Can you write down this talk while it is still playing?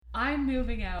I'm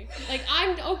moving out. Like,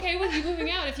 I'm okay with you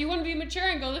moving out. If you want to be mature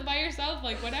and go live by yourself,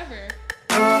 like, whatever.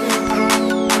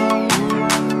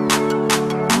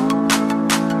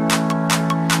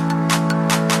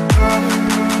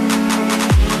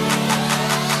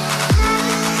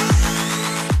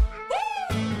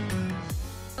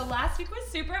 So last week was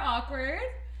super awkward.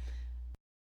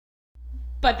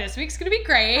 But this week's gonna be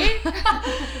great.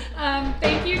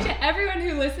 Thank you to everyone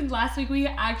who listened last week. We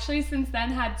actually since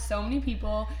then had so many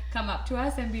people come up to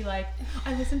us and be like,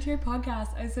 I listened to your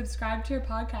podcast, I subscribed to your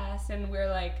podcast, and we're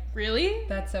like, Really?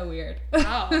 that's so weird.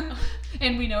 Oh.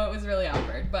 And we know it was really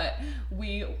awkward, but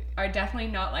we are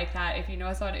definitely not like that. If you know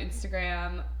us on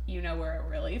Instagram, you know we're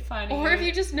really funny. Or if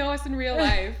you just know us in real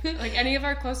life. Like, any of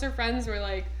our closer friends were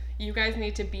like, you guys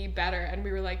need to be better. And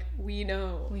we were like, we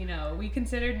know. We know. We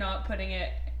considered not putting it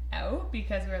out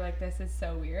because we're like, this is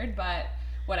so weird, but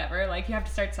whatever. Like, you have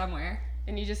to start somewhere.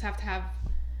 And you just have to have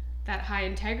that high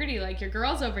integrity like your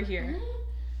girls over here.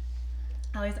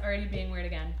 Allie's already being weird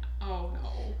again. Oh,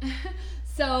 no.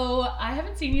 So, I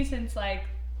haven't seen you since like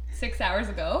 6 hours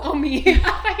ago. Oh, me. I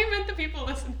thought you meant the people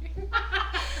listening.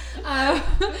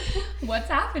 What's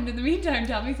happened in the meantime?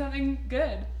 Tell me something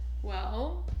good.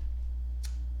 Well,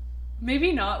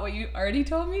 maybe not what you already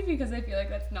told me, because I feel like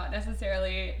that's not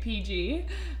necessarily PG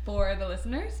for the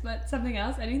listeners, but something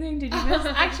else. Anything? Did you miss?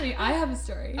 Actually, I have a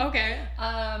story. okay.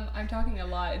 I'm talking a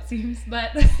lot, it seems,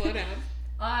 but Slow down.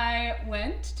 I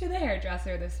went to the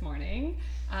hairdresser this morning.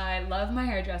 I love my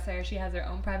hairdresser. She has her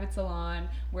own private salon.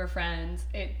 We're friends.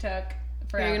 It took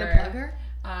forever. Are you gonna plug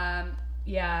her?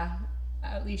 Yeah.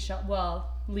 Alicia,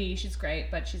 well, Lee, she's great,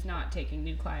 but she's not taking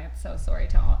new clients, so sorry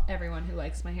to everyone who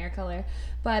likes my hair color.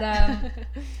 But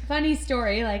funny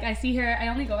story, like, I see her, I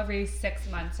only go every 6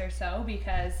 months or so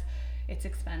because it's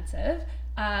expensive.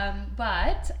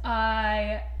 But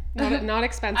I Not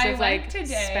expensive, I went like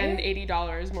today. Spend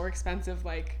 $80, more expensive,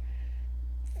 like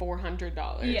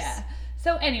 $400. Yeah.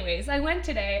 So anyways, I went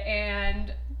today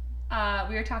and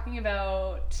we were talking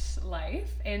about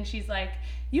life, and she's like,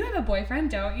 you have a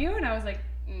boyfriend, don't you? And I was like,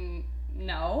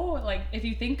 no. Like, if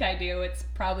you think I do, it's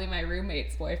probably my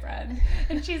roommate's boyfriend.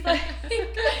 And she's like, the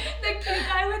cute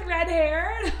guy with red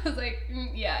hair? And I was like,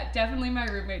 yeah, definitely my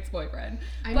roommate's boyfriend.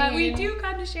 But we do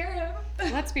kind of share him.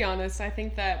 Let's be honest, I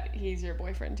think that he's your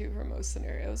boyfriend too for most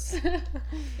scenarios.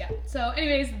 Yeah. So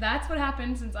anyways, that's what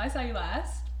happened since I saw you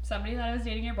last. Somebody thought I was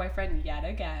dating your boyfriend yet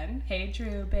again. Hey,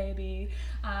 Drew, baby.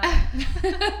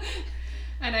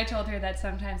 And I told her that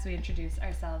sometimes we introduce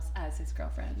ourselves as his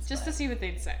girlfriends. Just to see what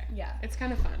they'd say. Yeah. It's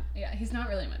kind of fun. Yeah, he's not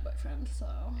really my boyfriend, so.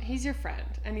 He's your friend,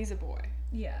 and he's a boy.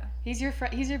 Yeah. He's your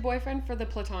He's your boyfriend for the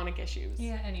platonic issues.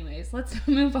 Yeah, anyways, let's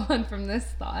move on from this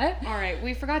thought. All right,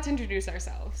 we forgot to introduce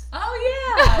ourselves.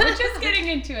 Oh, yeah. We're just getting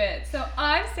into it. So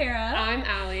I'm Sarah. I'm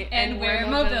Allie. And we're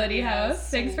Mobility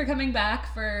House. Thanks for coming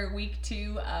back for week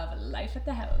 2 of Life at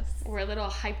the House. We're a little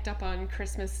hyped up on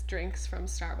Christmas drinks from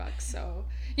Starbucks, so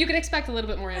you can expect a little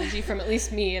bit more energy from at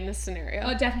least me in this scenario.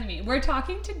 Oh, definitely me. We're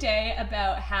talking today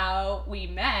about how we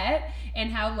met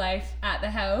and how Life at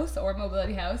the House or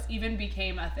Mobility House even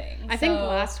became a thing. I think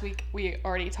last week we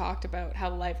already talked about how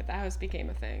Life at the House became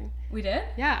a thing. We did?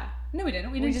 Yeah. No, we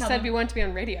didn't. We just said we wanted to be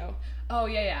on radio. Oh,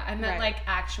 yeah. I meant Right. like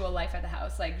actual Life at the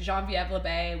House. Like Genevieve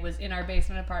LeBay was in our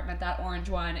basement apartment, that orange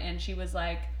one, and she was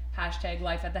like,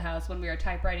 #Life at the House when we were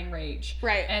typewriting Rage.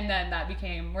 Right. And then that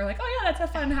became, we're like, oh yeah, that's a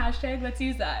fun hashtag. Let's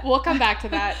use that. We'll come back to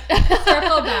that.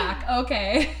 Circle back.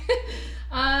 Okay.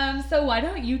 So why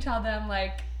don't you tell them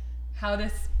like how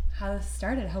this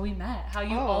started, how we met, how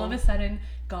you all of a sudden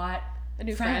got a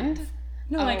new friends. friend?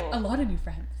 No, like a lot of new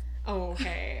friends. Oh,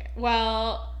 okay.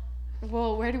 Well,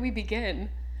 where do we begin?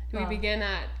 Do we begin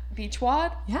at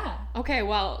Beachwad? Yeah. Okay,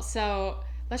 well, so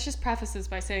let's just preface this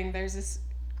by saying there's this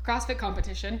CrossFit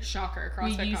competition. Shocker,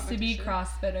 CrossFit competition. We used to be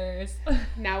CrossFitters.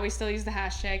 Now we still use the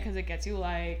hashtag because it gets you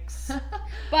likes.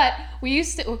 But we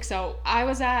used to, so I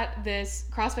was at this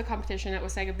CrossFit competition at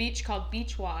Wasaga Beach called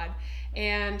Beachwad,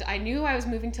 and I knew I was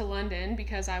moving to London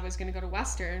because I was going to go to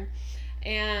Western,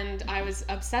 and I was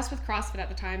obsessed with CrossFit at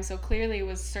the time, so clearly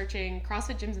was searching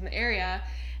CrossFit gyms in the area,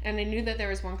 and I knew that there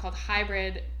was one called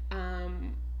Hybrid.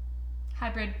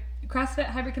 CrossFit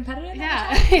Hybrid Competitive? Yeah.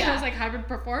 I was like, Hybrid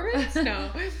Performance? No.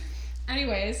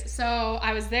 Anyways, so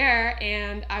I was there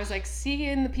and I was like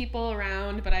seeing the people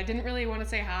around, but I didn't really want to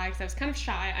say hi because I was kind of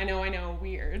shy. I know,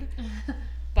 weird.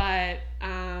 But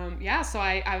yeah, so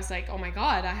I was like, oh my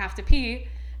God, I have to pee.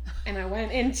 And I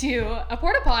went into a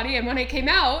porta potty, and when I came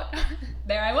out,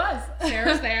 there I was.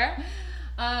 Sarah's there.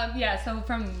 Yeah, so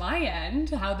from my end,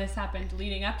 how this happened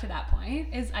leading up to that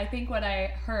point is I think what I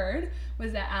heard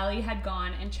was that Allie had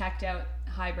gone and checked out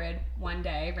Hybrid one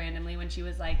day randomly when she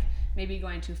was like maybe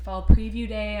going to fall preview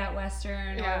day at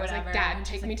Western Yeah, or I was whatever. like, Dad, And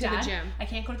she's take like, me to the "Dad, gym." I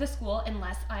can't go to the school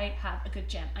unless I have a good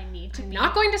gym. I need to I'm be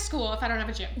not going to school if I don't have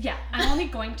a gym. Yeah, I'm only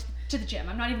going to the gym.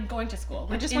 I'm not even going to school,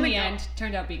 which just in the wanna go. end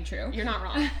turned out being true. You're not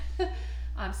wrong.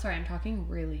 I'm sorry, I'm talking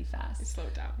really fast. Slow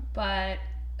down. But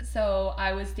so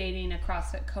I was dating a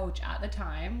CrossFit coach at the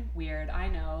time. Weird, I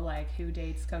know, like who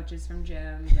dates coaches from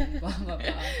gyms and blah blah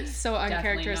blah. So Definitely not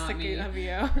uncharacteristic me. of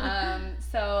you.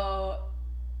 So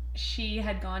she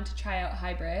had gone to try out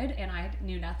hybrid, and I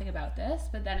knew nothing about this.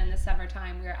 But then in the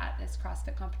summertime, we were at this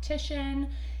CrossFit competition,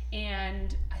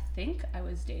 and I think I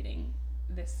was dating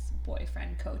this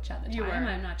boyfriend coach at the time. You were.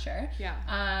 I'm not sure.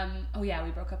 Yeah. Oh yeah,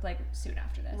 we broke up like soon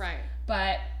after this. Right.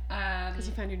 But Because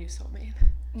you found your new soulmate.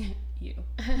 you.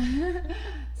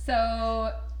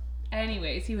 So,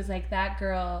 anyways, he was like, that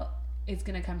girl is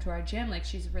gonna come to our gym, like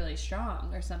she's really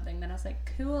strong or something. Then I was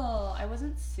like, cool. I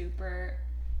wasn't super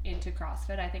into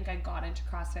CrossFit. I think I got into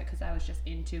CrossFit because I was just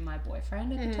into my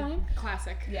boyfriend at the time.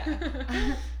 Classic.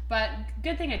 Yeah. But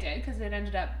good thing I did, because it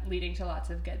ended up leading to lots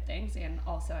of good things, and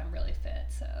also I'm really fit,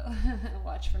 so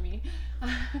watch for me.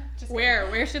 Just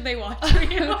Where should they watch for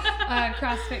you?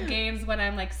 CrossFit Games when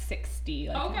I'm like 60,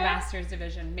 like Okay. Masters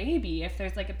Division, maybe, if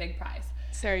there's like a big prize.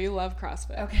 Sarah, you love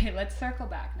CrossFit. Okay, let's circle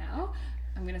back now.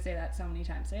 I'm gonna say that so many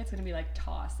times today. It's gonna be like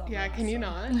toss on the Yeah, last can you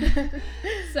one. not?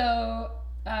 So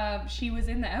she was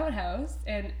in the outhouse,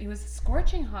 and it was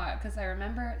scorching hot because I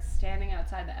remember standing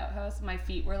outside the outhouse. My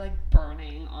feet were like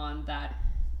burning on that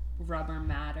rubber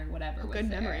mat or whatever. Was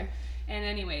good there. memory. And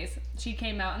anyways, she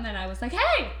came out, and then I was like,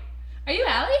 "Hey, are you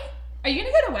Allie? Are you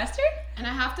gonna go to Western?" And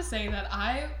I have to say that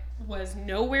I was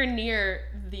nowhere near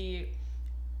the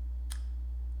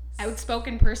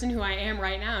outspoken person who I am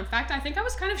right now. In fact, I think I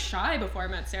was kind of shy before I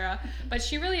met Sarah, but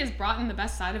she really has brought in the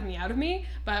best side of me out of me.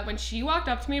 But when she walked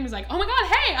up to me and was like, "Oh my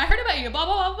god, hey, I heard about you, blah,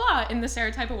 blah, blah, blah," in the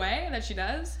Sarah type of way that she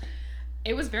does,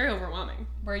 it was very overwhelming.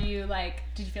 Were you like,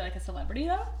 did you feel like a celebrity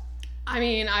though? I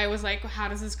mean, I was like, how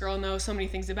does this girl know so many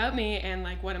things about me, and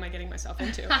like, what am I getting myself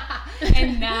into?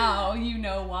 And now you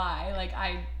know why. Like,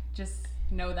 I just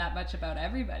know that much about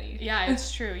everybody. Yeah,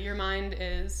 it's true. Your mind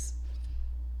is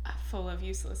full of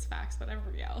useless facts about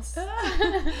everybody else.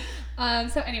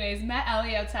 So anyways, met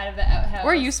Ellie outside of the outhouse.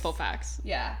 Or useful facts.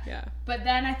 Yeah. Yeah. But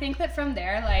then I think that from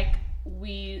there, like,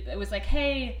 it was like,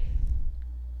 hey,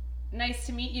 nice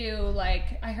to meet you.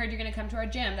 Like, I heard you're going to come to our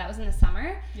gym. That was in the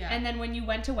summer. Yeah. And then when you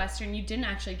went to Western, you didn't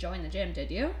actually join the gym,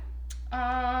 did you?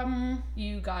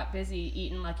 You got busy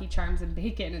eating Lucky Charms and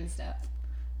bacon and stuff.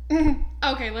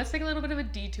 Okay, let's take a little bit of a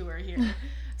detour here.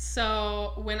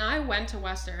 So when I went to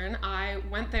Western, I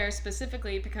went there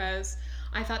specifically because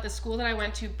I thought the school that I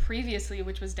went to previously,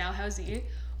 which was Dalhousie,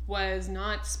 was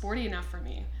not sporty enough for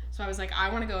me. So I was like, I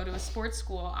want to go to a sports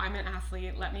school. I'm an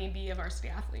athlete. Let me be a varsity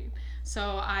athlete.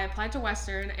 So I applied to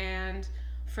Western, and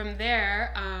from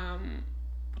there,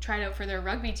 tried out for their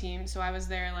rugby team. So I was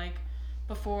there like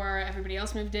before everybody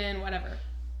else moved in, whatever.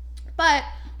 But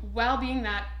while being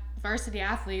that varsity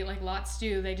athlete, like lots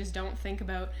do, they just don't think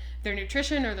about their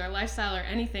nutrition or their lifestyle or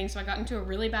anything. So I got into a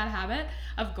really bad habit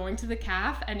of going to the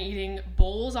calf and eating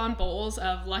bowls on bowls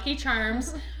of Lucky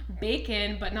Charms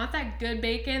bacon, but not that good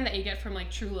bacon that you get from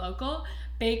like True Local.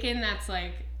 Bacon that's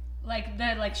like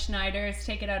Schneider's,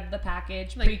 take it out of the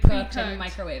package, Like pre-cooked pre-cooked. and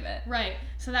microwave it. right.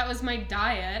 So that was my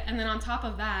diet, and then on top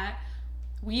of that,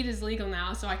 weed is legal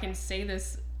now, so I can say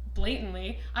this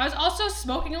blatantly. I was also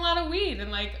smoking a lot of weed,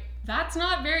 and like that's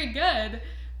not very good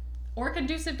or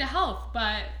conducive to health,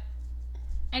 but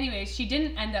Anyways, she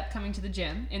didn't end up coming to the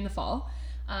gym in the fall.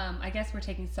 I guess we're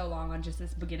taking so long on just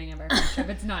this beginning of our friendship.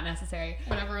 It's not necessary.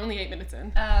 whatever, only 8 minutes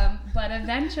in. But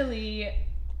eventually,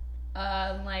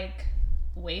 like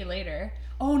way later,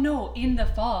 oh no, in the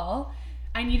fall,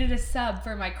 I needed a sub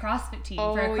for my CrossFit team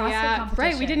for a CrossFit competition.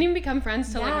 Right, we didn't even become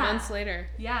friends till like Yeah. months later.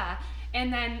 Yeah.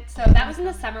 And then, so that was in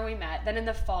the summer we met. Then in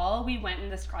the fall, we went in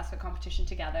this CrossFit competition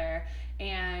together,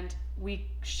 and we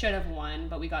should have won,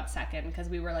 but we got second because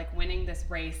we were like winning this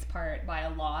race part by a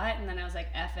lot. And then I was like,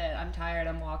 F it, I'm tired,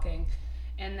 I'm walking.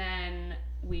 And then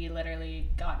we literally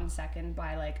got in second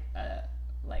by like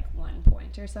 1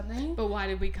 point or something. But why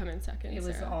did we come in second? It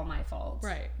was Sarah? all my fault.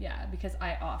 Right. Yeah, because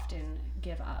I often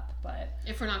give up, but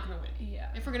If we're not gonna win. yeah.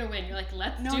 If we're gonna win, you're like,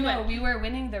 let's No, do it. we were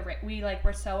winning we like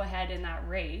were so ahead in that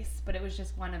race, but it was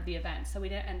just one of the events, so we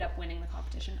didn't end up winning the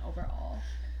competition overall.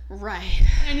 Right.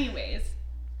 Anyways,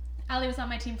 Allie was on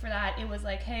my team for that. It was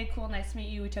like, hey, cool, nice to meet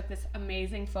you. We took this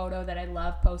amazing photo that I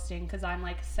love posting because I'm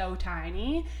like so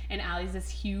tiny, and Allie's this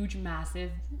huge,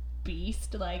 massive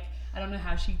beast. Like, I don't know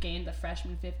how she gained the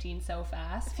freshman 15 so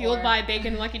fast. Fueled by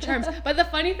bacon and Lucky Charms. But the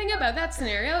funny thing about that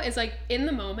scenario is, like, in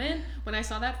the moment when I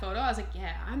saw that photo, I was like,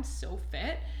 yeah, I'm so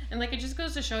fit. And, like, it just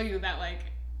goes to show you that, like,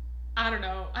 I don't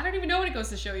know. I don't even know what it goes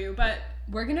to show you, but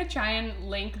we're going to try and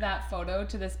link that photo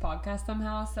to this podcast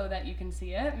somehow so that you can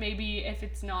see it. Maybe if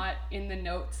it's not in the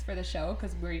notes for the show,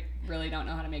 because we really don't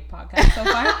know how to make podcasts so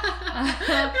far.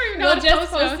 We'll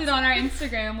just post it on our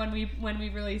Instagram when we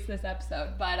release this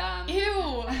episode. But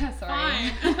ew,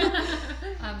 sorry.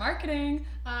 Marketing.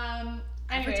 Anyways,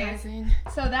 advertising.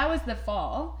 So that was the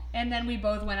fall, and then we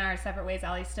both went our separate ways.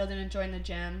 Allie still didn't join the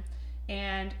gym,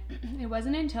 and it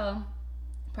wasn't until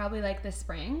probably like the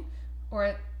spring,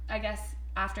 or I guess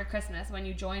after Christmas, when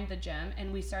you joined the gym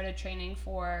and we started training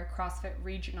for CrossFit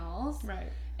regionals. Right.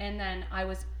 And then I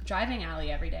was driving Allie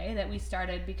every day, that we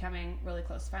started becoming really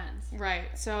close friends. Right.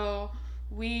 So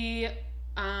we,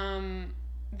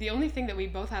 the only thing that we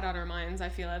both had on our minds, I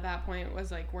feel at that point,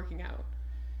 was like working out.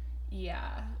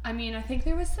 Yeah. I mean, I think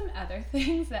there was some other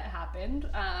things that happened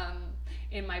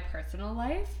in my personal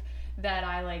life that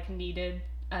I like needed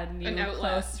a new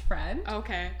close friend.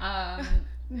 Okay.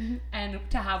 And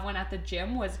to have one at the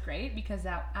gym was great, because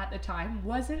that at the time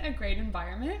wasn't a great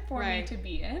environment for me to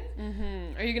be in.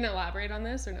 Mm-hmm. Are you going to elaborate on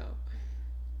this or no?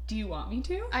 Do you want me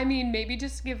to? I mean, maybe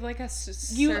just give like a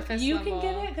surface you level. You can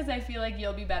give it, because I feel like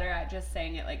you'll be better at just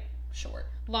saying it like short.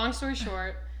 Long story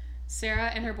short,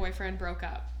 Sarah and her boyfriend broke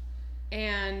up.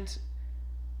 And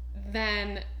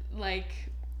then, like,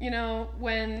 you know,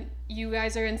 when you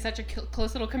guys are in such a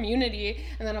close little community,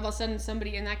 and then all of a sudden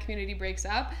somebody in that community breaks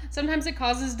up, sometimes it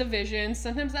causes division,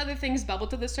 sometimes other things bubble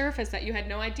to the surface that you had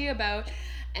no idea about,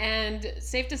 and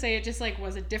safe to say it just like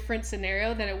was a different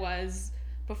scenario than it was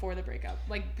before the breakup,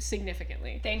 like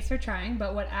significantly. Thanks for trying,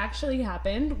 but what actually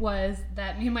happened was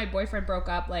that me and my boyfriend broke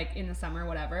up like in the summer,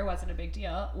 whatever. It wasn't a big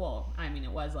deal. Well, I mean,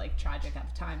 it was like tragic at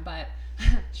the time, but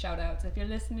shout outs if you're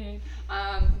listening.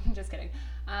 Just kidding.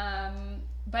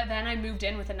 But then I moved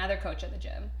in with another coach at the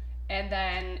gym. And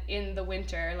then in the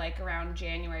winter, like around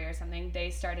January or something, they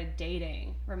started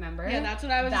dating. Remember? Yeah, that's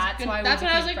what I was. That's what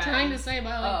I was like trying to say.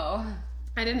 But like,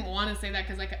 I didn't want to say that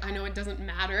because like I know it doesn't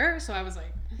matter. So I was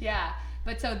like, yeah.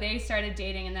 But so they started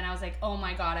dating, and then I was like, oh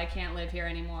my God, I can't live here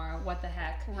anymore. What the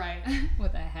heck? Right.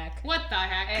 What the heck? What the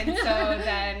heck? And so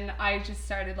then I just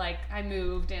started, like, I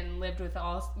moved and lived with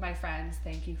all my friends.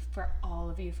 Thank you for all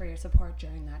of you for your support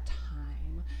during that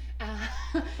time.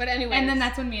 But anyway. And then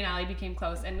that's when me and Allie became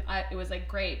close. And it was, like,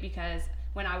 great, because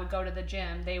when I would go to the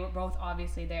gym, they were both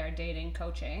obviously there dating,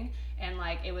 coaching. And,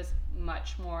 like, it was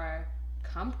much more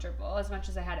comfortable, as much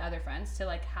as I had other friends, to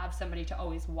like have somebody to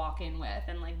always walk in with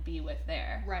and like be with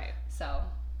there. Right. So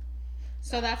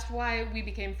that's why we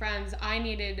became friends. I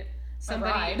needed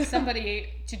somebody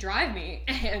to drive me,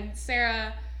 and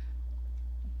Sarah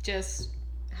just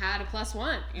had a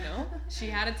 +1, you know? She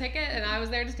had a ticket and I was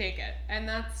there to take it. And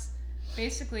that's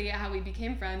basically how we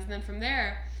became friends. And then from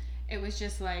there, it was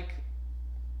just like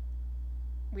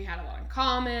we had a lot in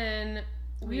common.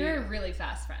 We were really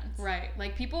fast friends. Right.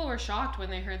 Like, people were shocked when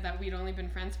they heard that we'd only been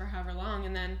friends for however long,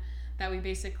 and then that we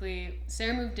basically...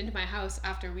 Sarah moved into my house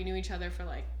after we knew each other for,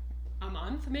 like, a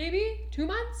month, maybe? 2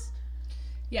 months?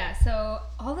 Yeah, so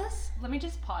all this... Let me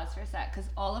just pause for a sec, because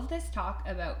all of this talk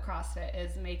about CrossFit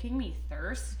is making me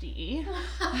thirsty.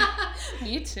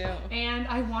 Me too. And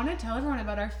I want to tell everyone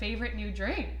about our favorite new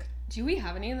drink. Do we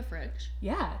have any in the fridge?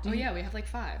 Yeah. Yeah, we have, like,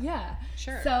 5. Yeah.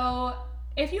 Sure. So...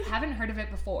 if you haven't heard of it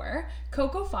before,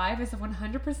 Coco 5 is a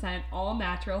 100%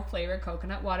 all-natural flavored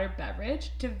coconut water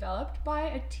beverage developed by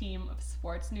a team of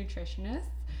sports nutritionists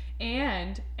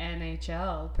and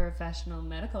NHL professional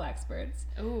medical experts.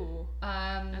 Ooh,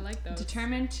 I like those.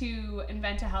 Determined to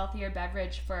invent a healthier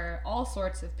beverage for all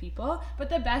sorts of people. But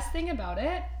the best thing about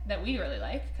it, that we really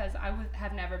like, because I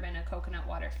have never been a coconut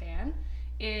water fan,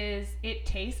 is it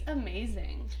tastes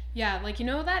amazing. Yeah, like, you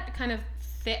know that kind of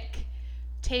thick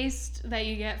taste that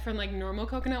you get from like normal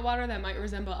coconut water that might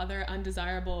resemble other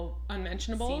undesirable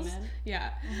unmentionables? Semen.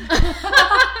 Yeah.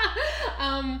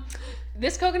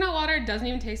 This coconut water doesn't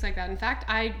even taste like that. In fact,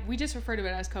 we just refer to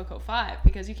it as Coco 5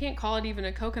 because you can't call it even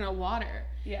a coconut water.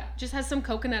 Yeah. It just has some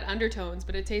coconut undertones,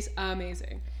 but it tastes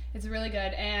amazing. It's really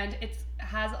good, and it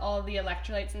has all the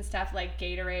electrolytes and stuff like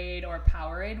Gatorade or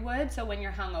Powerade would. So when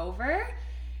you're hungover,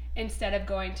 instead of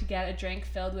going to get a drink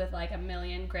filled with like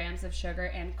 1,000,000 grams of sugar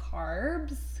and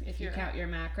carbs, if you count your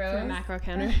macros. If you're a macro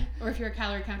counter. Or if you're a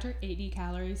calorie counter, 80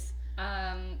 calories.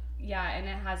 Yeah, and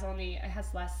it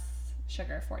has less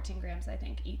sugar, 14 grams I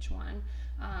think each one.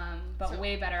 But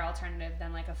way better alternative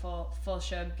than like a full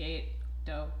sugar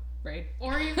Gatorade.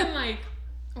 Or even like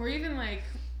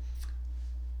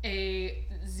a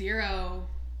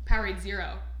Powerade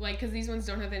Zero, like, because these ones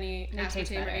don't have any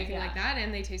aspartame or anything like that,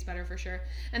 and they taste better for sure,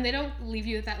 and they don't leave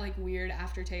you with that like weird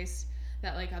aftertaste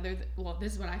that like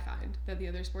this is what I find that the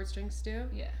other sports drinks do.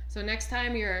 Yeah. So next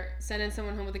time you're sending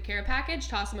someone home with a care package,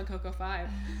 toss them a Cocoa 5.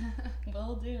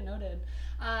 Will do, noted.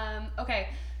 Okay,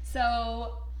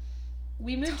 so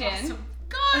we moved in.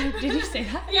 God, did you say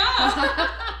that?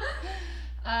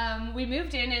 Yeah. We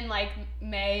moved in like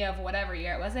May of whatever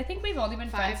year it was. I think we've only been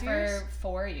friends for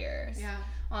 4 years. Yeah.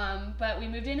 But we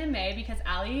moved in May because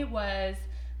Allie was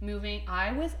moving.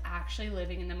 I was actually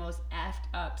living in the most effed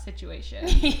up situation.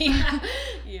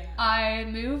 Yeah. I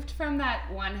moved from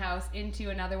that one house into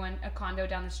another one, a condo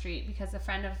down the street, because a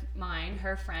friend of mine,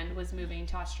 her friend, was moving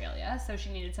to Australia, so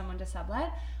she needed someone to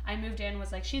sublet. I moved in,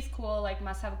 was like, she's cool, like,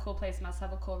 must have a cool place, must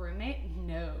have a cool roommate.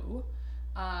 No.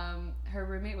 Her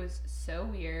roommate was so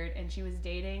weird, and she was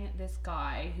dating this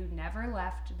guy who never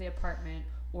left the apartment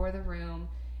or the room,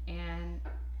 and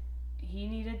he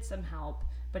needed some help,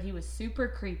 but he was super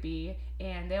creepy,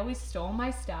 and they always stole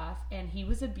my stuff, and he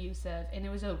was abusive, and it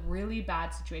was a really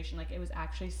bad situation. Like, it was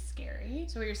actually scary.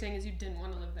 So what you're saying is you didn't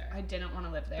want to live there. I didn't want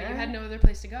to live there. But you had no other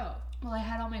place to go. Well, I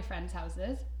had all my friends'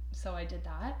 houses, so I did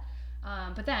that.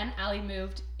 But then Allie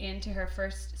moved into her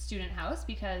first student house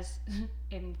because,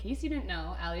 in case you didn't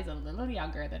know, Allie's a little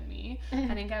younger than me.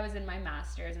 I think I was in my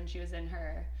master's and she was in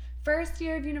her first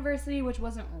year of university, which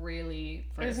wasn't really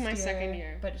first year. It was my second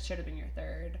year. But it should have been your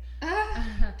third.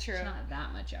 True. She's not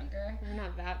that much younger. You're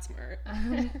not that smart.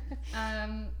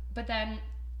 But then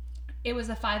it was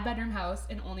a 5-bedroom house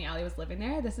and only Allie was living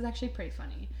there. This is actually pretty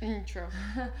funny. True.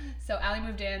 So Allie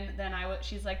moved in, then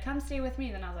she's like, come stay with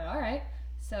me. Then I was like, all right.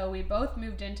 So we both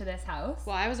moved into this house.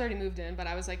 Well, I was already moved in, but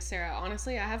I was like, Sarah,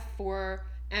 honestly, I have 4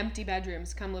 empty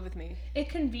bedrooms. Come live with me. It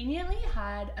conveniently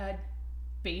had a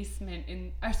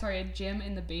gym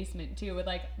in the basement too, with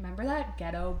like, remember that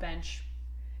ghetto bench?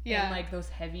 Yeah. And like those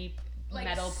heavy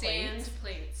metal sand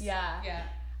plates. Yeah. Yeah.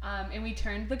 And we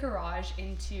turned the garage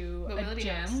into Mobility a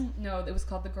gym. house. No, it was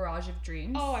called the Garage of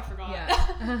Dreams. Oh, I forgot.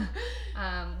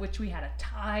 Yeah. Which we had a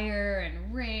tire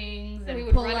and rings and we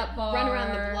would pull-up bar. run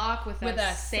around the block with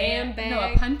a sandbag. No,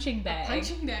 a punching bag. A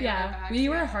punching bag. Yeah, we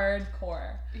were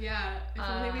hardcore. Yeah, if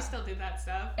only we still did that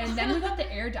stuff. And then we got the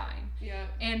Airdyne. Yeah.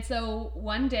 And so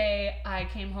one day I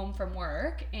came home from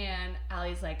work and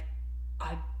Allie's like,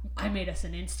 I made us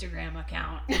an Instagram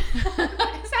account. Is that the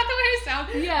way it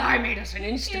sounds? Yeah. I made us an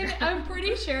Instagram. And I'm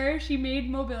pretty sure she made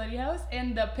Mobility House,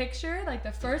 and the picture, like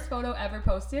the first photo ever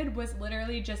posted, was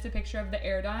literally just a picture of the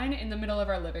Airdyne in the middle of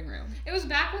our living room. It was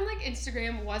back when like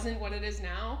Instagram wasn't what it is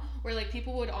now, where like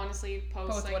people would honestly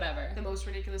post like, whatever, the most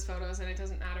ridiculous photos, and it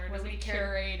doesn't matter. Wasn't nobody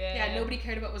cared. curated. Yeah, nobody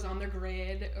cared about what was on their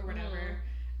grid or whatever.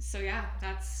 So yeah,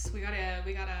 we got a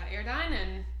Airdyne,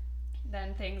 and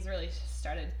then things really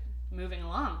started moving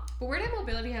along. But where did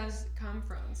Mobility House come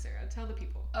from, Sarah? Tell the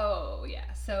people. Oh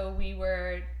yeah, so we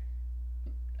were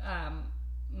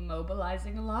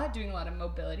mobilizing a lot, doing a lot of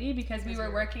mobility because we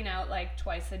were working out like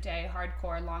twice a day,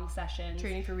 hardcore long sessions,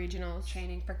 training for regionals,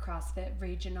 training for CrossFit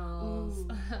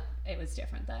regionals. It was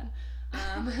different then.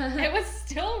 It was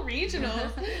still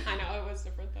regionals. I know, it was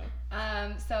different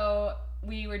though. So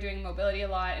we were doing mobility a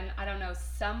lot, and I don't know,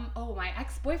 my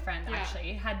ex-boyfriend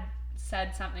actually had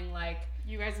said something like,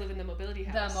 you guys live in the Mobility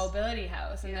House. The Mobility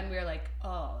House. And then we were like,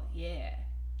 oh, yeah,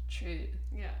 true.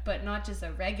 Yeah. But not just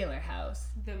a regular house.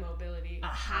 The Mobility A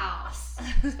house.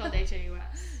 Spelled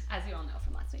H-A-U-S. As you all know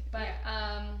from last week. But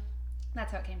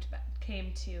that's how it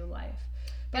came to life.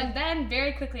 But then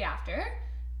very quickly after,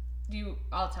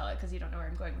 I'll tell it because you don't know where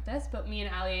I'm going with this, but me and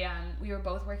Allie, we were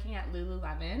both working at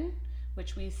Lululemon,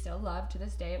 which we still love to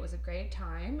this day. It was a great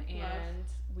time, and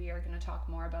we are going to talk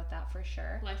more about that for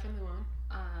sure. Life in Luan.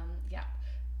 Yeah.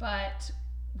 But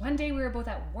one day we were both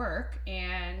at work,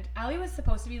 and Allie was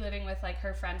supposed to be living with like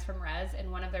her friends from Res,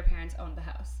 and one of their parents owned the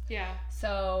house. Yeah.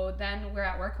 So then we're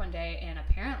at work one day, and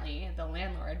apparently the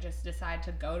landlord just decided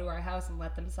to go to our house and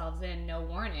let themselves in, no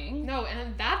warning. No,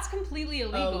 and that's completely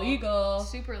illegal. Illegal.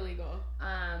 Super illegal.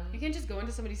 You can't just go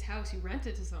into somebody's house. You rent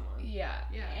it to someone. Yeah.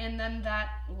 Yeah. And then that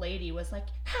lady was like,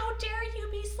 how dare you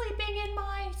be sleeping in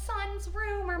my son's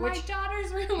room or my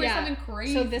daughter's room or something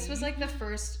crazy. So this was like the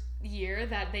first year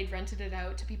that they'd rented it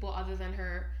out to people other than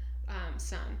her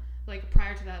son. Like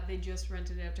prior to that, they just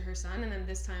rented it out to her son, and then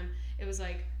this time it was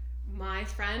like my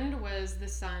friend was the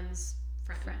son's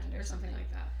friend or something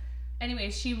like that.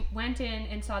 Anyways, she went in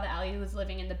and saw that Allie was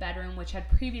living in the bedroom, which had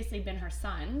previously been her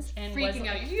son's, and freaking was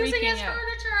out, using his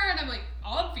furniture, and I'm like,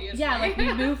 obviously. Yeah, like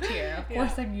we moved here. Of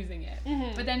course, I'm using it.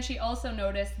 Mm-hmm. But then she also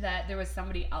noticed that there was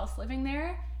somebody else living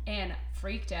there, and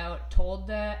freaked out, told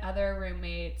the other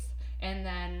roommates, and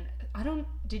then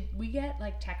did we get,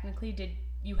 like, technically, did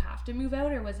you have to move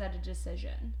out, or was that a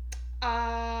decision?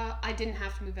 I didn't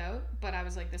have to move out, but I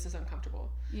was like, this is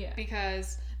uncomfortable. Yeah.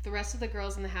 Because the rest of the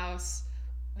girls in the house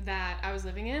that I was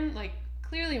living in, like,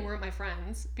 clearly weren't my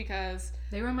friends because...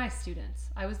 They were my students.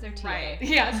 I was their TA. Right.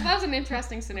 Yeah, so that was an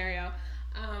interesting scenario.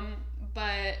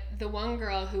 But the one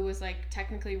girl who was, like,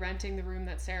 technically renting the room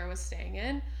that Sarah was staying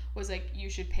in was like, you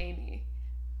should pay me.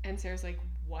 And Sarah's like,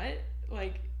 what?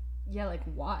 Like... Yeah, like,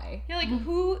 why? Yeah, like,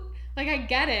 who... Like, I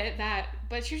get it,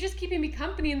 but she was just keeping me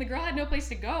company, and the girl had no place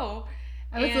to go.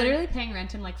 I was literally paying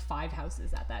rent in, like, 5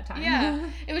 houses at that time. Yeah.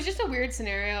 It was just a weird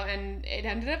scenario, and it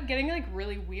ended up getting, like,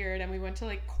 really weird, and we went to,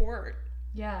 like, court.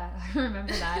 Yeah, I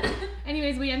remember that.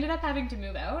 Anyways, we ended up having to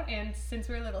move out, and since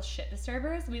we were little shit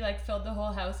disturbers, we, like, filled the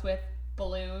whole house with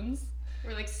balloons.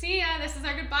 We're like, see ya, this is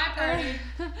our goodbye party.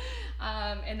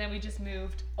 And then we just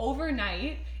moved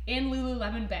overnight in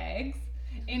Lululemon bags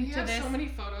into this so many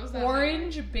photos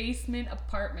orange basement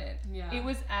apartment. Yeah. It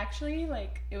was actually,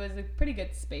 like, it was a pretty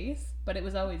good space, but it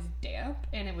was always damp,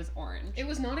 and it was orange. It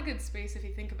was not a good space if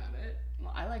you think about it.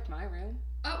 Well, I liked my room.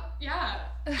 Oh, yeah.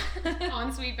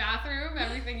 Ensuite bathroom,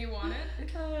 everything you wanted.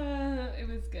 It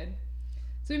was good.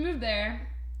 So we moved there.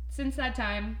 Since that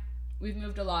time, we've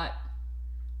moved a lot.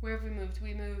 Where have we moved?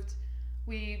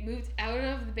 We moved out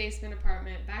of the basement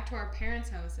apartment back to our parents'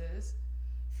 houses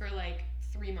for like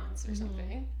 3 months or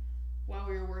something while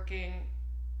we were working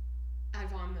at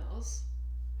Vaughan Mills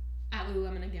at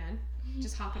Lululemon again,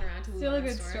 just hopping around to Lululemon Still a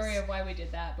good stores. story of why we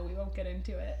did that, but we won't get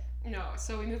into it. No,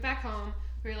 so we moved back home.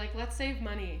 We were like, let's save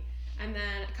money. And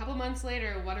then a couple months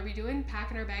later, what are we doing?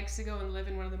 Packing our bags to go and live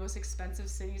in one of the most expensive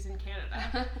cities in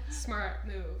Canada. Smart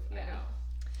move. Yeah. I know.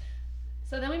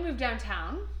 So then we moved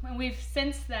downtown, and we've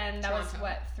since then, that was Toronto.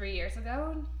 what, 3 years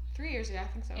ago? 3 years, yeah, I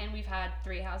think so. And we've had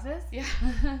 3 houses. Yeah.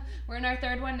 We're in our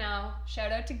 3rd one now.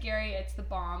 Shout out to Gary, it's the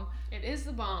bomb. It is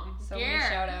the bomb. So many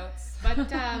shout outs. But,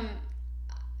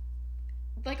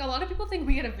 like, a lot of people think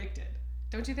we get evicted.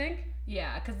 Don't you think?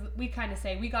 Yeah, because we kind of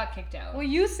say we got kicked out. Well,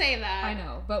 you say that. I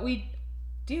know, but we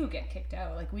do get kicked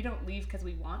out. Like, we don't leave because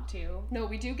we want to. No,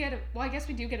 we do get well, I guess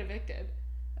we do get evicted.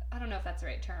 I don't know if that's the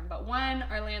right term, but one,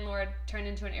 our landlord turned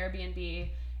into an Airbnb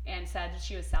and said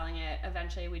she was selling it.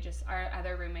 Eventually, our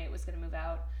other roommate was going to move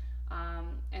out.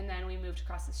 And then we moved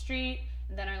across the street.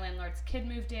 And then our landlord's kid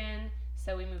moved in,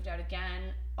 so we moved out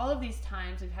again. All of these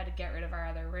times, we've had to get rid of our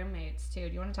other roommates, too.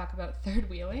 Do you want to talk about third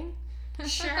wheeling?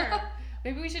 Sure.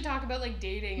 Maybe we should talk about, like,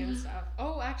 dating and stuff.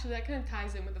 Oh, actually, that kind of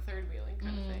ties in with the third wheeling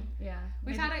kind of thing. Yeah.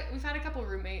 We've had a couple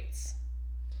roommates.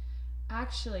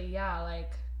 Actually, yeah,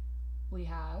 like, we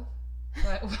have.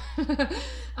 But,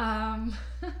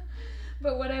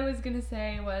 but what I was going to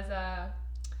say was,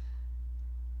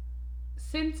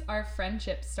 since our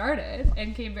friendship started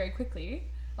and came very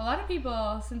quickly, a lot of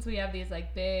people, since we have these,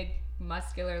 like, big,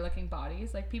 muscular-looking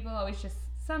bodies, like, people always just,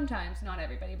 sometimes, not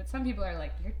everybody, but some people are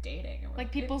like, you're dating. And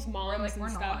Like people's moms we're like, and we're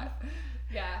stuff. not.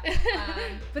 Yeah.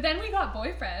 But then we got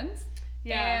boyfriends.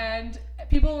 Yeah. And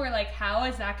people were like, how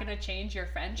is that going to change your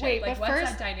friendship? Wait, like, but what's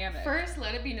first, that dynamic? First,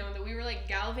 let it be known that we were, like,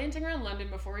 gallivanting around London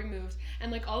before we moved,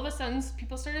 and, like, all of a sudden,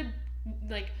 people started,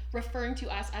 like, referring to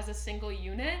us as a single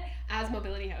unit as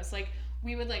Mobility House. Like,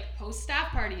 we would, like, host staff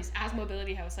parties as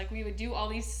Mobility House. Like, we would do all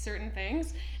these certain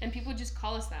things, and people would just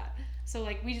call us that. So,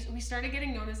 like, we started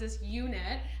getting known as this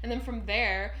unit, and then from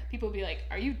there, people would be like,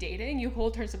 are you dating? You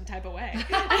hold her some type of way. Like,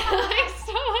 stuff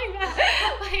like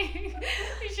that. Like,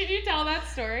 should you tell that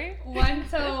story?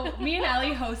 So me and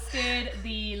Ellie hosted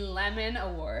the Lemon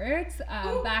Awards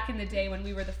back in the day when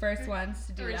we were the first ones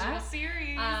to do Original that.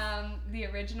 series. The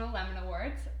original Lemon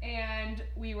Awards, and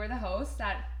we were the hosts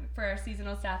for our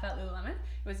seasonal staff at Lululemon.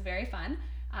 It was very fun.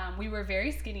 We were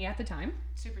very skinny at the time.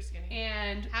 Super skinny.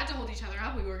 And had to hold each other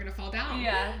up. We were going to fall down.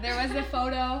 yeah, there was a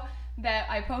photo that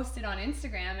I posted on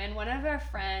Instagram, and one of our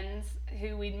friends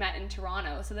who we'd met in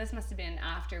Toronto, so this must have been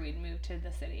after we'd moved to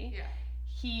the city. Yeah.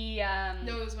 He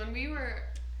No, it was when we were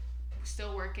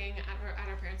still working at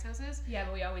our parents' houses. Yeah,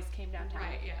 but we always came downtown.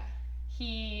 Right, yeah.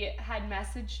 He had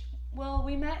messaged, well,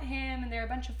 we met him, and there were a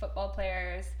bunch of football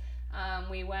players.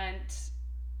 We went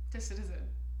to Citizen.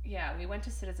 Yeah, we went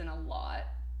to Citizen a lot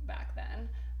back then.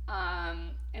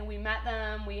 And we met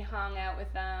them, we hung out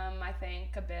with them, I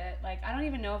think, a bit. Like, I don't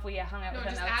even know if we hung out with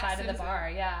them outside of the bar.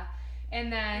 Yeah.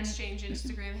 And then exchange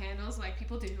Instagram handles like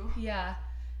people do. Yeah.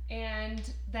 And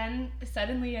then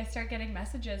suddenly I start getting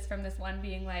messages from this one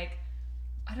being like,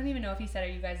 I don't even know if he said,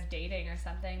 are you guys dating or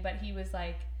something, but he was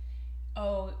like,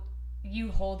 oh,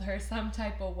 you hold her some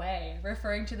type of way,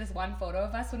 referring to this one photo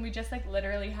of us when we just, like,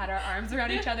 literally had our arms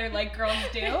around each other like girls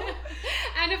do.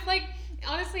 And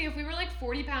honestly, if we were like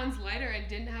 40 pounds lighter and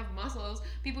didn't have muscles,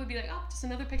 people would be like, oh, just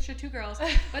another picture of two girls.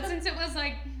 But since it was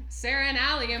like Sarah and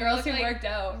Allie, and Girls who like, worked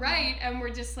out. right, and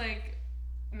we're just like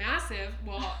massive.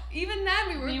 Well, even then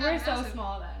we weren't. We were so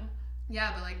small then.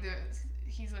 Yeah, but like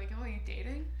he's like, oh, are you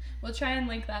dating? We'll try and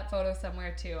link that photo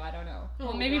somewhere too. I don't know. Oh,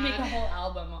 Well, maybe God. make a whole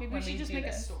album. Maybe when we should just do make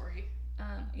this. a story.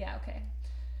 Yeah. Okay.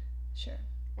 Sure.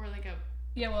 Or like a.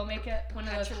 Yeah, we'll make it one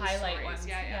of those Perpetual highlight stories. ones.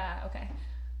 Yeah. Okay.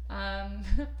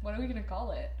 What are we gonna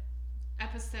call it?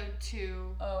 Episode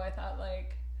 2. Oh, I thought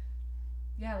like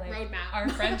Roadmap. our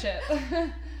friendship.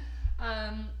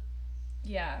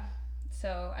 Yeah.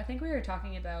 So I think we were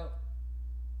talking about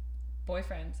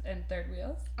boyfriends and third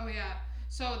wheels. Oh yeah.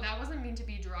 So that wasn't mean to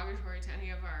be derogatory to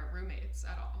any of our roommates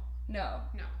at all. No.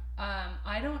 No.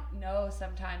 I don't know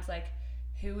sometimes like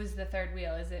who is the third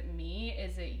wheel. Is it me?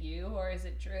 Is it you? Or is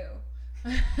it Drew?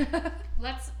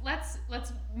 Let's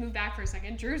move back for a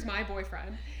second. Drew's my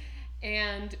boyfriend.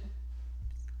 And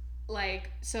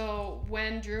like, so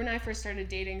when Drew and I first started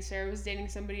dating, Sarah was dating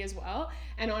somebody as well.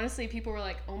 And honestly, people were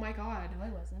like, oh my God. No, I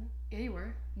wasn't. Yeah, you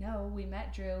were. No, we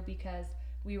met Drew because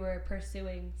we were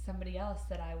pursuing somebody else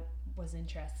that I was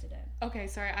interested in. Okay,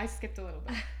 sorry, I skipped a little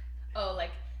bit. Oh,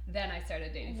 like then I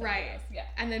started dating somebody Right. else. Yeah.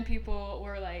 And then people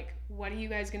were like, what are you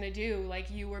guys gonna do? Like,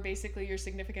 you were basically your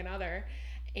significant other,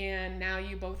 and now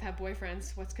you both have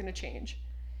boyfriends. What's gonna change?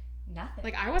 Nothing.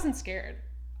 Like, I wasn't scared.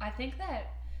 I think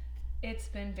that it's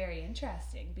been very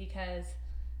interesting because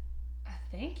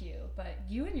thank you, but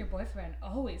you and your boyfriend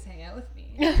always hang out with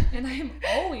me, and I am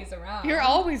always around. You're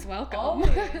always welcome. always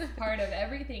part of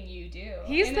everything you do.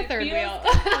 He's and the it third feels wheel.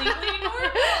 Completely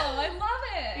normal. I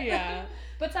love it. Yeah.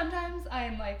 But sometimes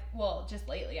I'm like, well, just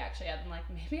lately actually, I've been like,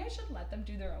 maybe I should let them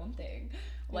do their own thing,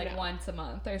 like No. once a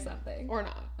month or something. Or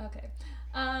not. Okay.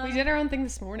 We did our own thing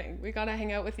this morning. We got to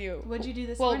hang out with you. What'd you do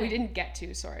this Well, morning? we didn't get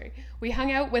to, sorry. We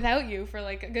hung out without you for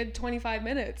like a good 25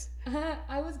 minutes.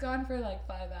 I was gone for like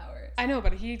 5 hours. I know,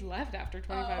 but he left after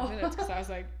 25 Oh. minutes because I was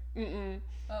like, mm-mm.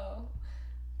 Oh.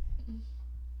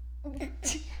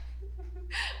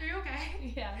 Are you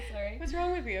okay? Yeah, sorry. What's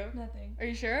wrong with you? Nothing. Are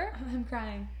you sure? I'm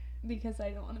crying because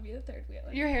I don't want to be the third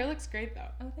wheeler. Your hair looks great though.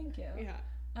 Oh, thank you.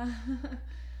 Yeah.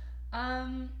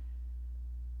 Um.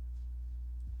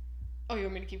 Oh, you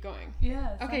want me to keep going?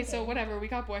 Yeah. Okay, so something. whatever. We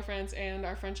got boyfriends and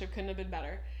our friendship couldn't have been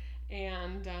better.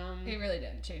 And It really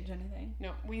didn't change anything.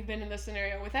 no, we've been in this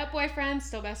scenario without boyfriends,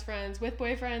 still best friends. With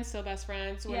boyfriends, still best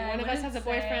friends. When Yeah, one I of us has a wouldn't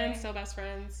boyfriend, say- still best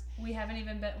friends. We haven't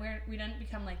even been. We didn't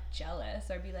become like jealous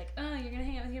or be like, oh, you're gonna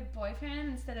hang out with your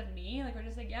boyfriend instead of me. Like we're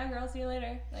just like, yeah, girl, see you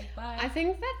later. Like bye. I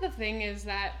think that the thing is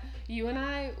that you and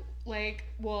I, like,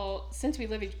 well, since we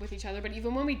live with each other, but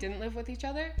even when we didn't live with each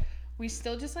other, we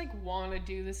still just like want to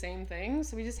do the same thing.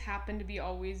 So we just happen to be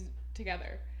always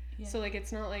together. Yeah. So like,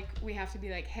 it's not like we have to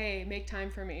be like, hey, make time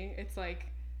for me. It's like,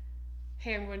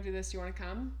 hey, I'm going to do this. Do you want to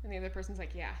come? And the other person's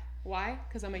like, yeah. Why?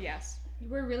 Because I'm a yes.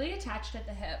 We're really attached at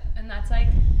the hip, and that's like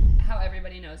how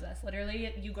everybody knows us.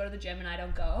 Literally, you go to the gym and I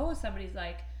don't go. Somebody's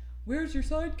like, "Where's your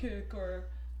sidekick?" Or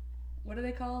what do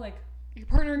they call like? Your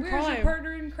partner in Where's crime. your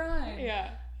partner in crime?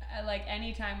 Yeah. Like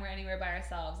anytime we're anywhere by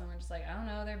ourselves, and we're just like, I don't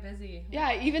know, they're busy.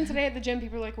 Yeah, even today at the gym,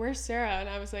 people were like, where's Sarah? And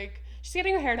I was like, she's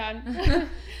getting her hair done.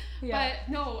 Yeah.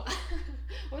 But no,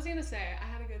 what was I going to say? I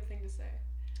had a good thing to say.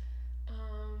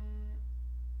 Oh,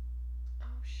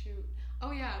 shoot.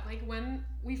 Oh, yeah, like when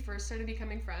we first started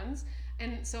becoming friends.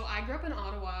 And so I grew up in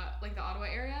Ottawa, like the Ottawa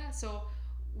area. So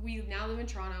we now live in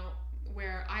Toronto,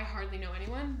 where I hardly know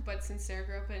anyone. But since Sarah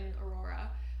grew up in Aurora,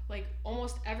 like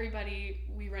almost everybody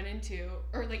we run into,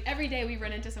 or like every day we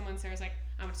run into someone, Sarah's like,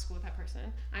 I went to school with that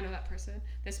person. I know that person.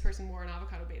 This person wore an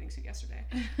avocado bathing suit yesterday,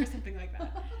 or something like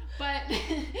that. But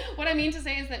what I mean to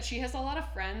say is that she has a lot of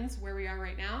friends where we are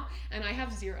right now, and I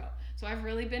have zero. So I've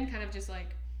really been kind of just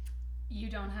like, You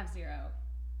don't have zero.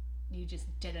 You just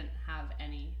didn't have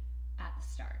any at the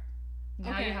start.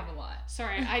 Now Okay. you have a lot.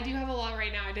 sorry, I do have a lot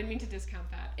right now. I didn't mean to discount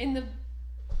that. In the,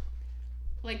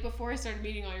 like before I started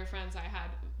meeting all your friends, I had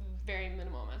very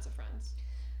minimal amounts of friends.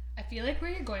 I feel like where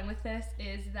you're going with this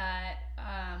is that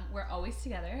we're always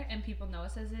together and people know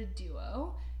us as a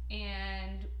duo.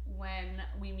 And when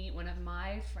we meet one of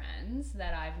my friends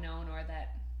that I've known or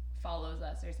that follows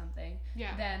us or something,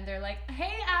 Yeah. then they're like,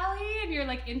 hey, Allie, and you're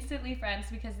like instantly friends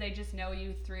because they just know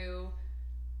you through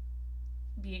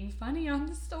being funny on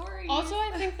the story. Also,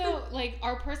 I think though, like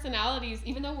our personalities,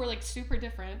 even though we're like super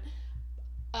different,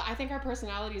 I think our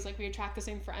personalities, like we attract the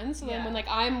same friends. So then Yeah. when like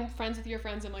I'm friends with your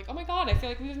friends, I'm like, oh my god, I feel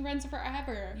like we've been friends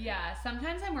forever. Yeah,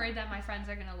 sometimes I'm worried that my friends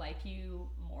are gonna like you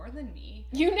more than me.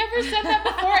 You never said that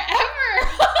before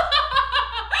ever.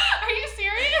 Are you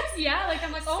serious? Yeah, like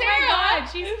I'm like, oh Sarah! my god,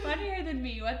 she's funnier than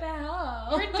me. What the hell?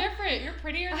 We're different. You're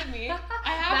prettier than me.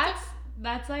 I have to.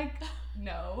 That's like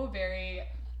no, very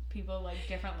people like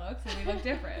different looks and we look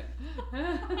different.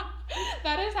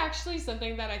 That is actually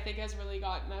something that I think has really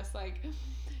gotten us like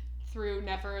through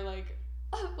never like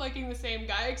liking the same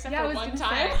guy except for one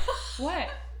time. Say, what?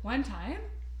 One time?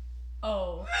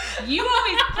 Oh, you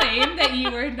always claimed that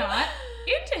you were not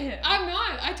into him. I'm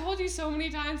not. I told you so many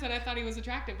times that I thought he was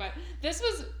attractive, but this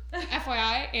was,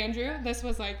 FYI, Andrew, this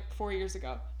was like 4 years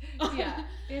ago. Yeah,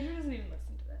 Andrew doesn't even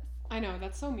listen to this. I know,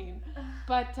 that's so mean.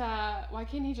 But why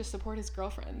can't he just support his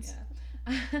girlfriends?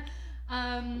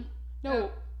 Yeah. No.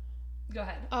 Go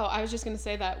ahead. Oh, I was just going to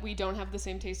say that we don't have the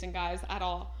same taste in guys at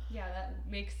all. Yeah, that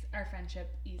makes our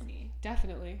friendship easy.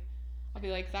 Definitely. I'll be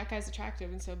like, that guy's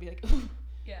attractive, and so be like, ooh.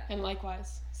 Yeah. And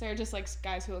likewise. Sarah just likes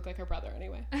guys who look like her brother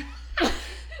anyway.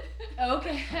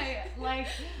 Okay. Like,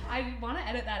 I want to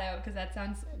edit that out because that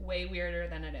sounds way weirder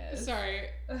than it is. Sorry.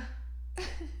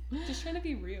 Just trying to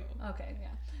be real. Okay,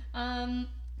 yeah.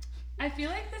 I feel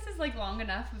like this is like long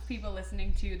enough of people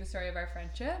listening to the story of our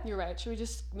friendship. You're right. Should we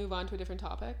just move on to a different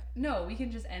topic? No, we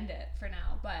can just end it for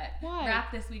now, but Why?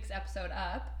 wrap this week's episode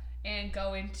up and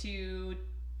go into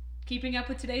keeping up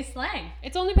with today's slang.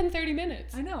 It's only been 30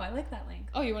 minutes. I know, I like that length.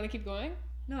 Oh, you want to keep going?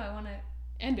 No, I want to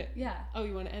End it. Yeah. Oh,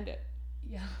 you want to end it?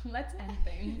 Yeah, let's end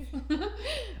things.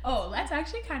 Oh, let's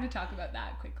actually kind of talk about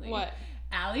that quickly. What?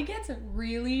 Allie gets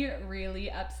really,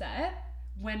 really upset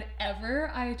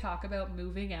whenever I talk about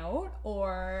moving out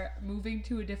or moving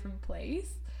to a different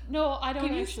place. No, I don't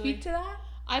Can you actually. speak to that?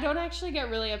 I don't actually get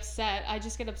really upset. I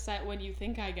just get upset when you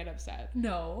think I get upset.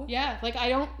 No. Yeah, like I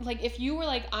don't, like if you were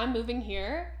like, I'm moving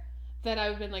here, then I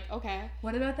would have been like, okay.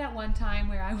 What about that one time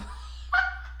where I was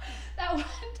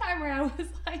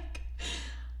like,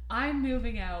 I'm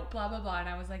moving out, blah, blah, blah, and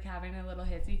I was like having a little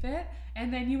hissy fit,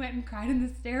 and then you went and cried in the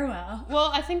stairwell.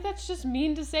 Well, I think that's just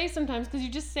mean to say sometimes because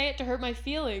you just say it to hurt my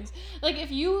feelings. Like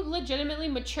if you legitimately,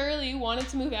 maturely wanted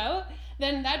to move out,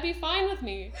 then that'd be fine with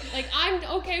me. Like I'm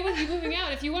okay with you moving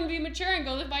out. If you want to be mature and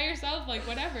go live by yourself, like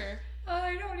whatever. Oh,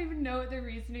 I don't even know what the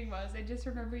reasoning was. I just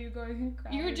remember you going and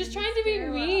crying. You were just in the trying to be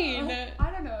stairwell. mean. I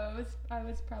don't know. I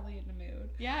was probably in the mood.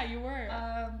 Yeah, you were.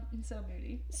 I'm so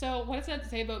moody. So what does that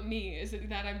say about me? Is it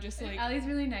that I'm just like... Allie's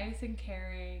really nice and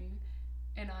caring,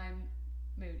 and I'm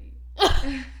moody.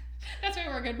 That's why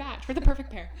we're a good match. We're the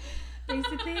perfect pair.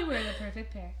 Basically, we're the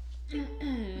perfect pair.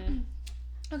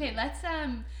 Okay, let's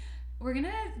we're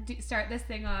gonna start this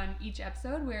thing on each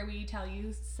episode where we tell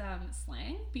you some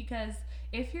slang, because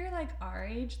if you're like our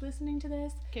age listening to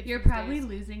this, Kids you're these probably days.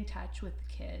 losing touch with the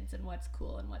kids and what's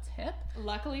cool and what's hip.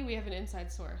 Luckily, we have an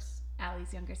inside source.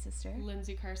 Allie's younger sister.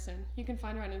 Lindsay Carson. You can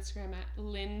find her on Instagram at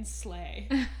Lynn Slay.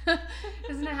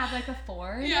 Doesn't it have like a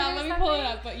 4 in Yeah, it or let me something? pull it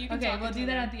up, but you can Okay, talk we'll until do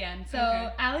that then. at the end. So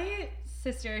Okay. Allie's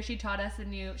sister, she taught us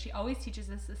she always teaches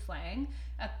us the slang.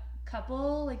 A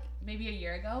couple, like maybe a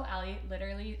year ago, Allie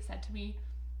literally said to me,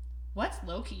 "What's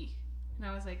Loki?" And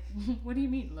I was like, "What do you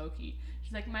mean Loki?"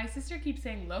 She's like, "My sister keeps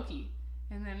saying Loki."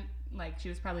 And then like she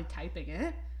was probably typing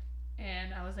it.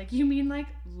 And I was like, "You mean like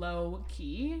low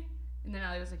key?" And then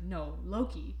Allie was like, "No,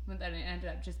 Loki." But then it ended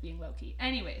up just being Loki.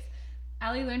 Anyways,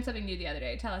 Allie learned something new the other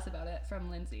day. Tell us about it from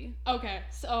Lindsay. Okay,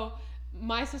 so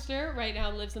my sister right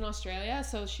now lives in Australia,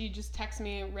 so she just texts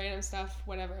me random stuff,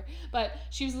 whatever. But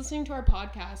she was listening to our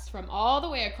podcast from all the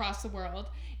way across the world,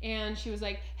 and she was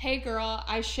like, "Hey girl,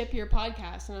 I ship your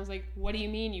podcast." And I was like, "What do you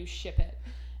mean you ship it?"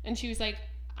 And she was like,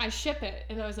 "I ship it."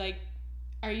 And I was like,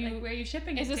 "Are you, Like, where are you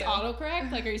shipping it is this to?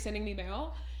 autocorrect? Like, are you sending me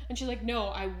mail?" And she's like, "No,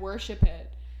 I worship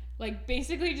it." Like,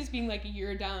 basically just being like,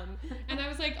 "You're dumb." And I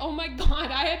was like, oh my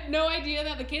god, I had no idea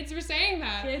that the kids were saying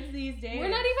that. Kids these days. We're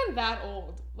not even that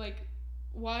old. Like,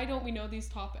 why don't we know these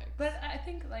topics? But I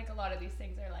think like a lot of these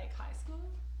things are like high school.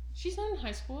 She's not in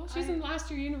high school. She's in last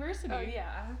year university. Oh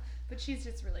yeah, but she's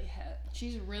just really hip.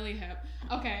 She's really hip.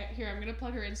 Okay, here, I'm gonna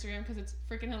plug her Instagram because it's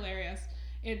freaking hilarious.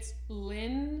 It's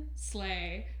Lynn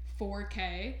Slay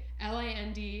 4K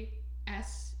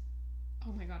LINDS.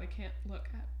 Oh my god, I can't look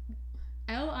at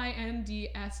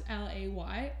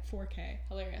LINDSLAY 4K.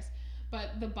 Hilarious.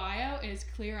 But the bio is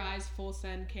clear eyes, full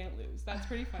send, can't lose. That's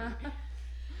pretty funny.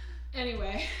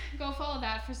 Anyway, go follow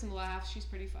that for some laughs. She's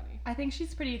pretty funny. I think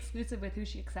she's pretty exclusive with who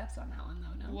she accepts on that one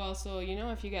though. No. Well, so you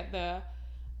know, if you get the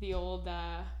old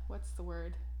what's the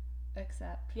word?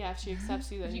 Accept. Yeah, if she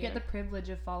accepts you, then If you get the privilege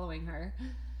of following her.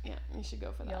 yeah, you should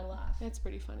go for that. You'll laugh. It's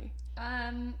pretty funny.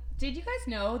 Did you guys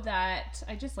know that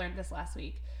I just learned this last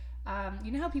week?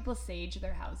 You know how people sage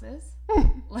their houses?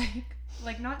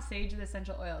 like not sage the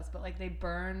essential oils, but like they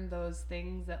burn those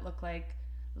things that look like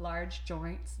large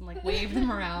joints and like wave them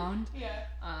around Yeah.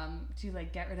 to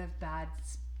like get rid of bad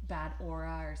bad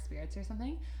aura or spirits or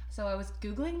something. So I was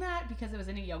Googling that because it was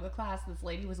in a yoga class. This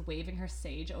lady was waving her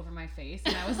sage over my face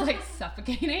and I was like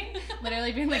suffocating,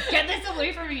 literally being like, get this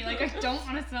away from me. Like, I don't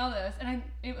want to smell this. And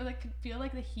it would like could feel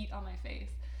like the heat on my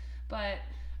face. But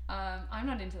I'm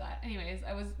not into that. Anyways,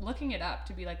 I was looking it up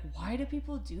to be like, why do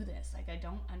people do this? Like, I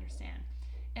don't understand.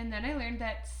 And then I learned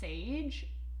that sage,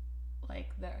 like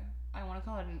I want to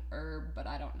call it an herb, but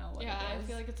I don't know what it is. Yeah, I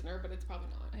feel like it's an herb, but it's probably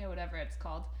not. Yeah, whatever it's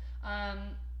called.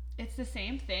 It's the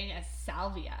same thing as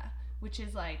salvia, which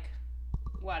is like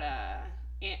what a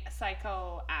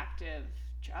psychoactive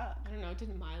drug. I don't know.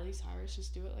 Didn't Miley Cyrus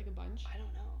just do it like a bunch? I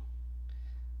don't know.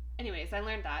 Anyways, I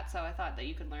learned that, so I thought that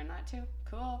you could learn that too.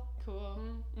 Cool.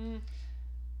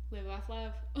 Live, laugh,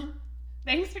 love.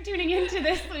 Thanks for tuning in to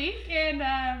this week,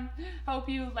 and hope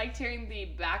you liked hearing the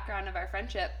background of our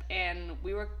friendship. And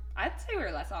I'd say we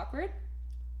were less awkward.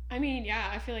 I mean, yeah,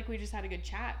 I feel like we just had a good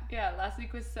chat. Yeah, last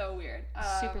week was so weird.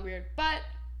 Super weird. But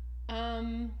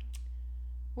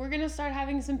we're gonna start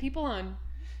having some people on.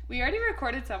 We already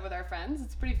recorded some with our friends.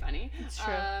 It's pretty funny. It's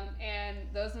true. And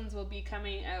those ones will be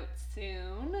coming out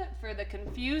soon. For the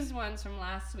confused ones from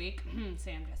last week,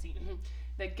 Sam, Jesse,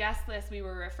 the guest list we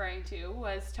were referring to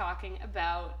was talking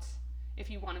about if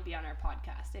you want to be on our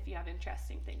podcast, if you have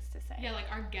interesting things to say. Yeah, like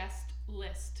our guest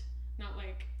list, not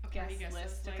like a party guest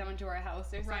list to come into our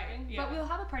house or something. Right, yeah. But we'll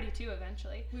have a party too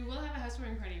eventually. We will have a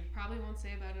housewarming party. Probably won't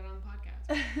say about it on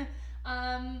the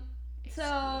podcast.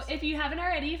 So if you haven't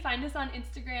already, find us on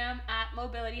Instagram at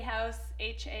mobilityhouse,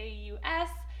 HAUS,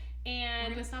 and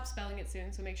we're gonna stop spelling it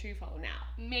soon, so make sure you follow now.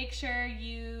 Make sure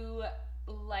you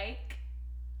like,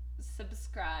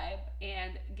 subscribe,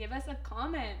 and give us a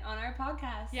comment on our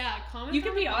podcast. Yeah, comment. You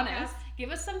can be honest. Give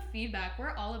us some feedback.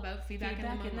 We're all about feedback in the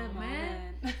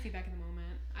moment. Feedback in the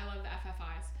moment. I love the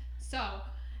FFIs. So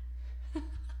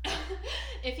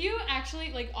if you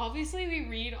actually, like, obviously we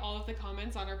read all of the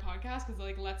comments on our podcast because,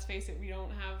 like, let's face it, we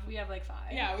have like 5.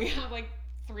 Yeah, we have like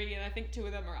 3, and I think 2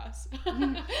 of them are us.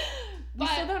 We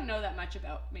still don't know that much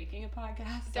about making a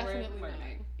podcast. Definitely so we're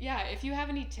learning. Yeah, if you have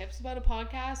any tips about a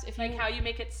podcast, how you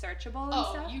make it searchable and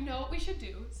stuff. You know what we should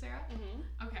do, Sarah?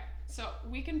 Mm-hmm. Okay, so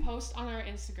we can post on our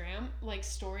Instagram, like,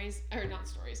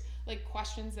 like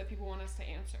questions that people want us to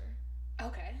answer.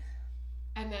 Okay.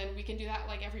 And then we can do that,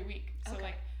 like, every week. So, okay.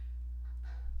 Like,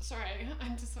 sorry,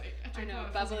 I'm just like, I know,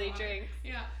 bubbly drink.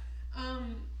 Yeah.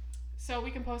 So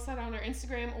we can post that on our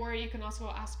Instagram, or you can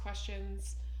also ask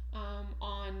questions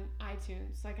on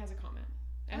iTunes, like, as a comment.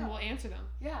 And we'll answer them.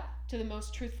 Yeah. To the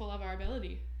most truthful of our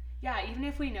ability. Yeah, even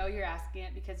if we know you're asking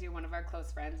it because you're one of our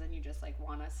close friends and you just, like,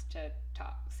 want us to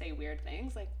say weird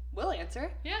things, like, we'll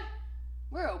answer. Yeah.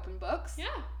 We're open books.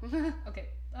 Yeah. Okay.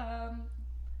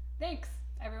 Thanks,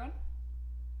 everyone.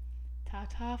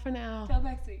 Ta-ta for now. Till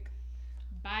next week.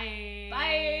 Bye.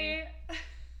 Bye.